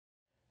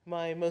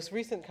My most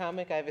recent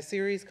comic, I have a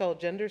series called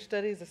Gender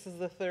Studies. This is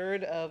the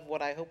third of what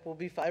I hope will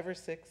be 5 or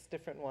 6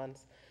 different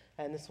ones.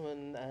 And this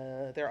one,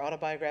 they're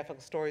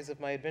autobiographical stories of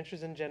my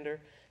adventures in gender,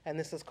 and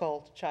this is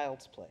called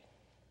Child's Play.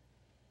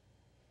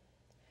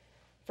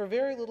 For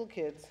very little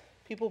kids,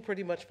 people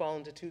pretty much fall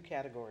into 2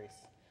 categories,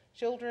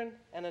 children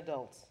and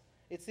adults.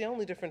 It's the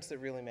only difference that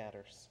really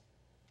matters.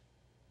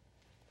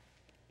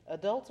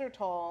 Adults are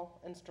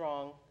tall and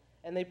strong,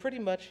 and they pretty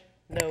much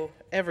know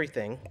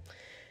everything.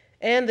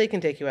 And they can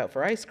take you out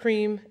for ice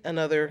cream and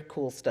other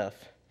cool stuff.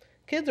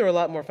 Kids are a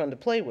lot more fun to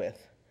play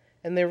with,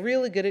 and they're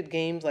really good at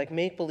games like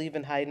make-believe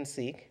and hide and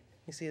seek.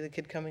 You see the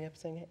kid coming up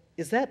saying,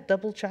 "Is that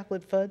double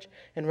chocolate fudge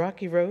and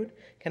Rocky Road?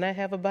 Can I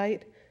have a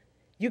bite?"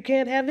 "You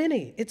can't have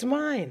any, it's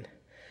mine."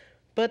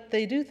 But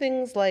they can't do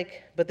things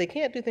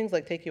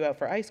like take you out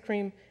for ice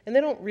cream, and they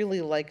don't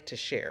really like to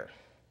share.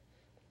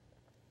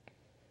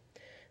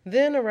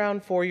 Then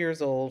around 4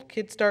 years old,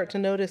 kids start to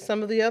notice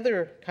some of the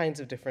other kinds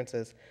of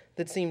differences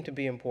that seem to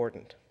be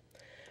important.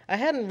 I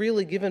hadn't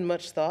really given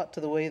much thought to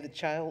the way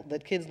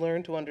that kids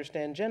learn to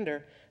understand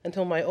gender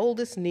until my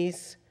oldest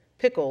niece,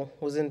 Pickle,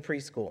 was in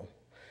preschool.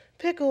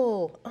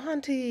 "Pickle,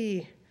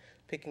 Auntie,"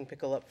 picking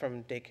Pickle up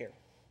from daycare.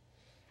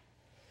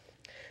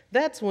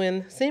 That's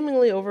when,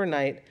 seemingly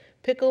overnight,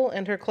 Pickle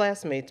and her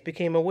classmates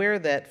became aware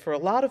that for a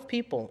lot of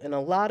people, in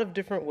a lot of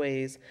different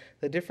ways,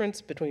 the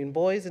difference between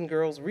boys and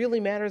girls really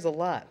matters a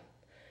lot.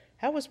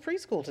 How was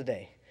preschool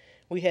today?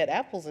 We had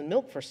apples and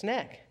milk for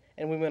snack,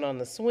 and we went on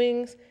the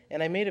swings,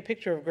 and I made a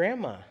picture of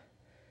Grandma.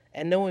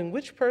 And knowing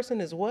which person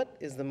is what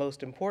is the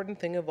most important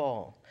thing of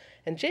all.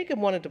 And Jacob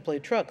wanted to play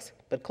trucks,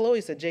 but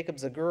Chloe said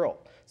Jacob's a girl,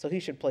 so he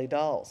should play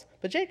dolls.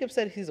 But Jacob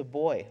said he's a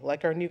boy,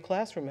 like our new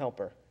classroom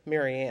helper,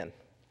 Mary Ann.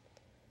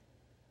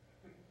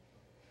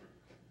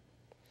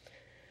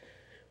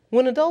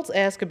 When adults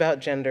ask about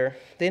gender,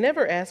 they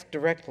never ask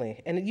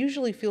directly, and it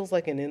usually feels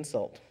like an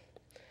insult.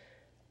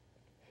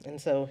 And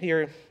so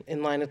here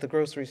in line at the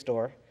grocery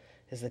store,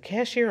 is the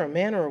cashier a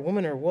man or a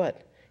woman or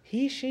what?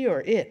 He, she, or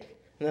it?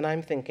 And then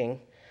I'm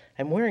thinking,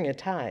 I'm wearing a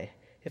tie.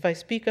 If I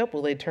speak up,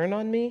 will they turn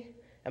on me?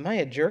 Am I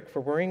a jerk for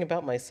worrying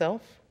about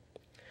myself?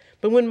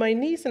 But when my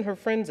niece and her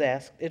friends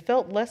asked, it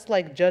felt less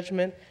like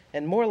judgment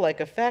and more like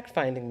a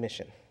fact-finding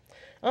mission.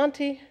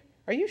 "Auntie,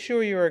 are you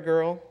sure you're a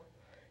girl?"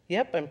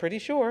 "Yep, I'm pretty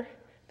sure."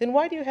 "Then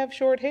why do you have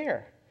short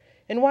hair?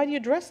 And why do you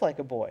dress like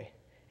a boy?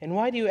 And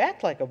why do you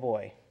act like a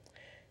boy?"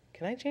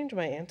 Can I change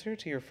my answer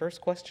to your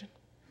first question?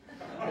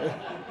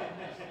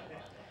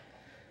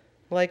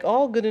 Like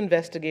all good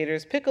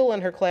investigators, Pickle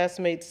and her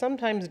classmates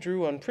sometimes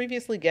drew on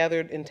previously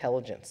gathered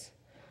intelligence.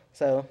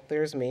 So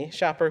there's me,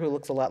 shopper who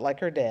looks a lot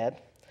like her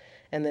dad,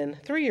 and then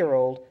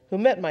 3-year-old who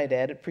met my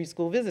dad at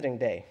preschool visiting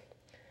day.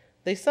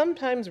 They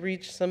sometimes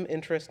reach some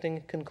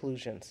interesting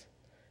conclusions.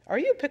 "Are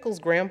you Pickle's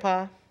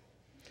grandpa?"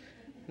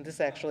 This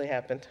actually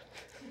happened.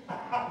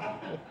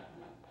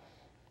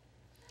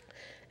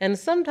 And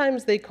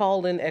sometimes they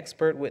called in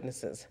expert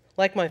witnesses,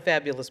 like my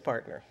fabulous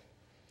partner.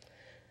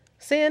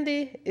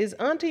 "Sandy, is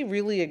Auntie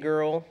really a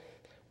girl?"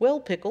 "Well,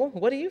 Pickle,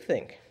 what do you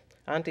think?"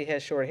 "Auntie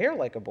has short hair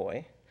like a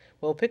boy."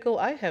 "Well, Pickle,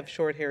 I have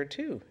short hair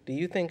too. Do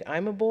you think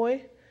I'm a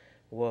boy?"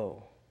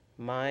 Whoa,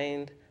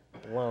 mind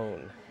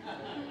blown.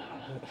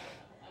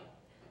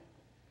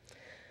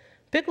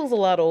 Pickle's a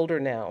lot older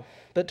now,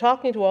 but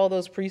talking to all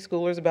those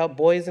preschoolers about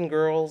boys and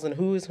girls and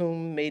who is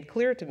whom made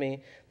clear to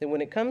me that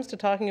when it comes to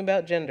talking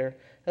about gender,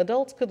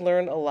 adults could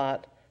learn a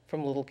lot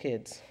from little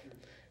kids.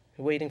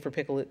 Waiting for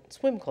Pickle at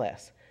swim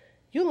class.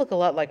 "You look a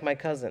lot like my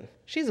cousin.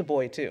 She's a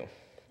boy too."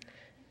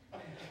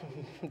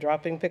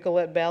 Dropping Pickle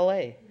at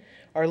ballet.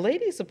 "Are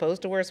ladies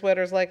supposed to wear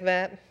sweaters like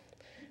that?"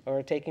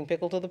 Or taking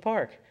Pickle to the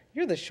park.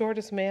 "You're the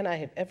shortest man I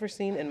have ever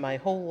seen in my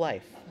whole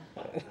life."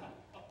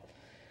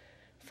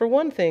 For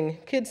one thing,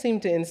 kids seem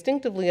to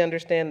instinctively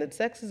understand that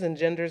sexes and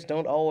genders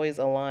don't always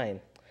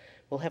align.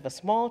 "We'll have a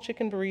small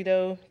chicken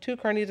burrito, 2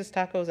 carnitas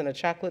tacos, and a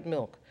chocolate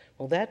milk.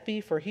 Will that be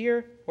for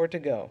here or to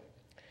go?"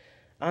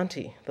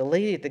 "Auntie, the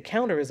lady at the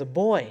counter is a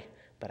boy,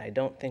 but I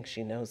don't think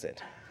she knows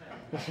it."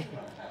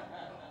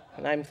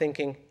 And I'm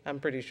thinking,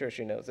 I'm pretty sure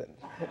she knows it.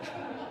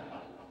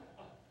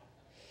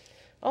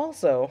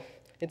 Also,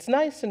 it's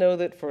nice to know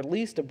that for at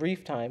least a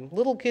brief time,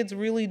 little kids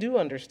really do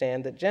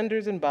understand that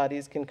genders and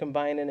bodies can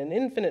combine in an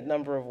infinite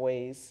number of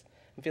ways.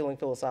 I'm feeling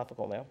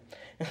philosophical now.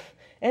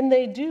 And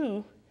they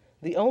do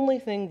the only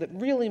thing that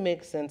really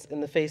makes sense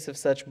in the face of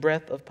such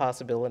breadth of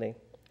possibility.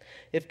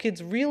 If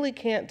kids really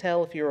can't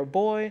tell if you're a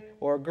boy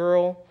or a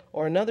girl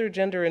or another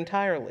gender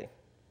entirely.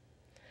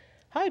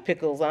 "Hi,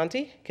 Pickle's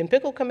Auntie. Can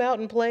Pickle come out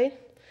and play?"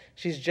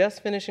 She's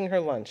just finishing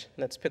her lunch.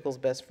 That's Pickle's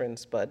best friend,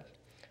 Spud.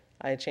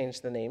 I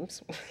changed the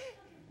names.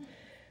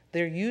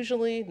 They're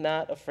usually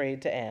not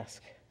afraid to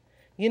ask.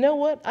 "You know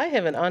what? I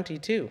have an auntie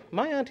too.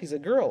 My auntie's a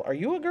girl. Are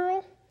you a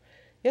girl?"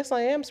 "Yes,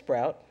 I am,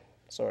 Sprout."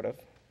 Sort of.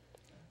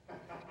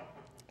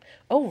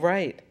 "Oh,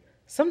 right.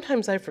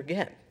 Sometimes I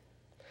forget."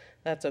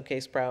 "That's okay,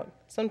 Sprout.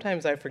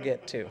 Sometimes I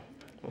forget too."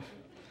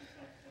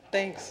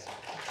 Thanks.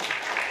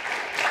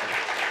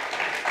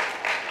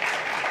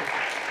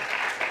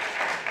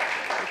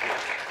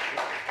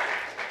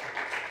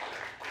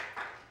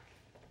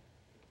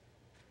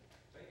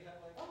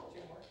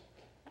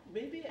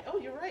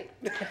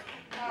 right.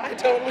 I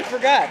totally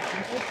forgot.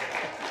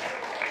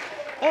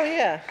 Oh,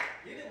 yeah.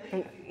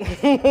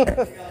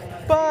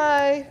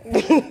 Bye.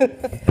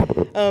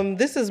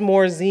 This is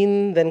more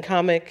zine than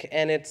comic,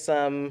 and it's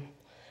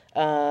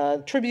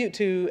tribute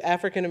to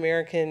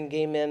African-American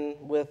gay men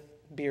with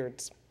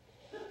beards.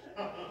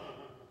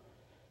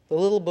 The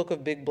Little Book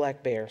of Big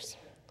Black Bears.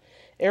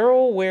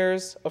 Errol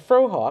wears a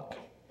frohawk.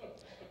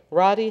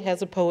 Roddy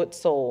has a poet's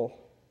soul.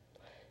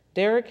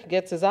 Derek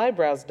gets his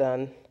eyebrows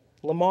done.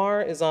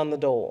 Lamar is on the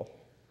dole.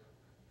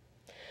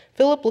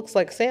 Philip looks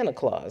like Santa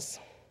Claus.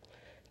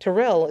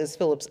 Terrell is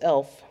Philip's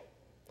elf.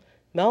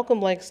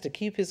 Malcolm likes to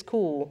keep his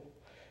cool.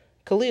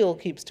 Khalil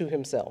keeps to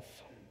himself.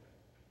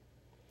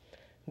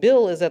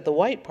 Bill is at the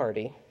white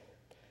party.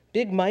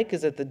 Big Mike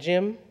is at the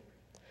gym.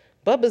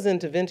 Bubba's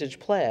into vintage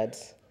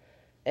plaids.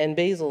 And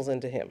Basil's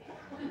into him.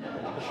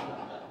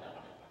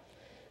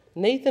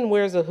 Nathan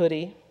wears a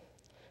hoodie.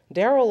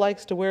 Daryl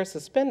likes to wear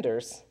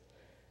suspenders.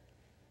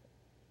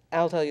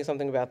 I'll tell you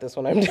something about this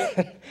when I'm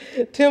done.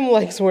 Tim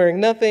likes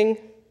wearing nothing.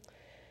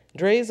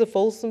 Dre's a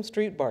Folsom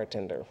Street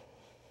bartender.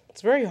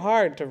 It's very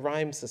hard to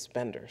rhyme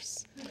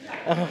suspenders.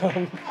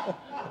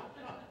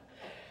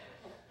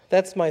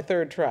 That's my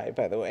third try,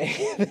 by the way.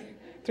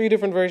 3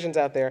 different versions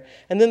out there.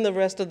 And then the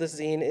rest of the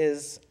zine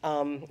is,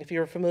 if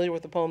you're familiar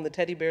with the poem, The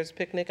Teddy Bear's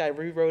Picnic, I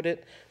rewrote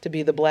it to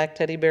be The Black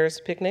Teddy Bear's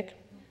Picnic.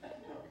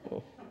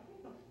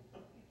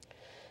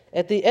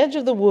 At the edge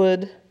of the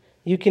wood,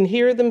 you can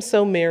hear them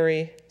so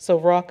merry, so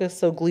raucous,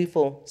 so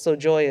gleeful, so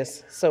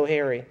joyous, so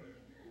hairy.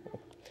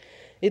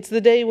 It's the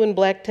day when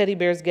black teddy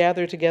bears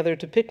gather together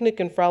to picnic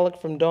and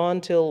frolic from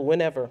dawn till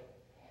whenever.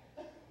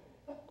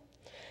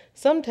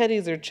 Some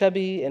teddies are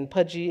chubby and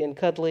pudgy and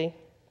cuddly.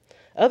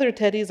 Other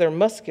teddies are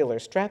muscular,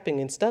 strapping,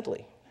 and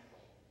studly.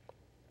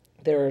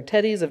 There are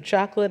teddies of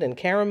chocolate and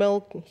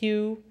caramel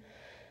hue,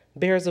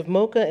 bears of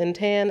mocha and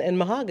tan and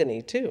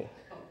mahogany, too.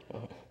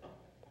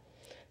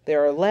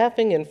 There are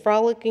laughing and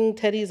frolicking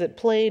teddies at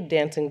play,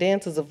 dancing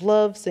dances of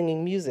love,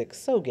 singing music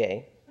so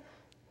gay.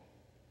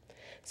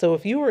 So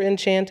if you were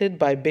enchanted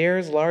by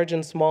bears large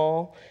and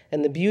small,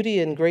 and the beauty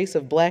and grace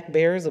of black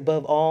bears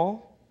above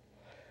all,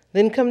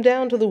 then come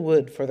down to the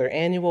wood for their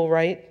annual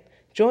rite.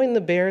 Join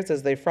the bears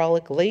as they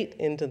frolic late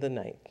into the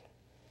night.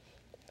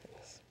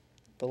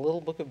 The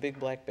Little Book of Big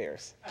Black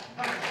Bears.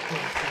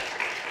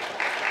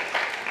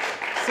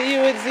 See you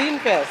at Zine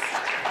Fest.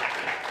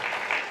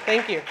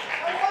 Thank you.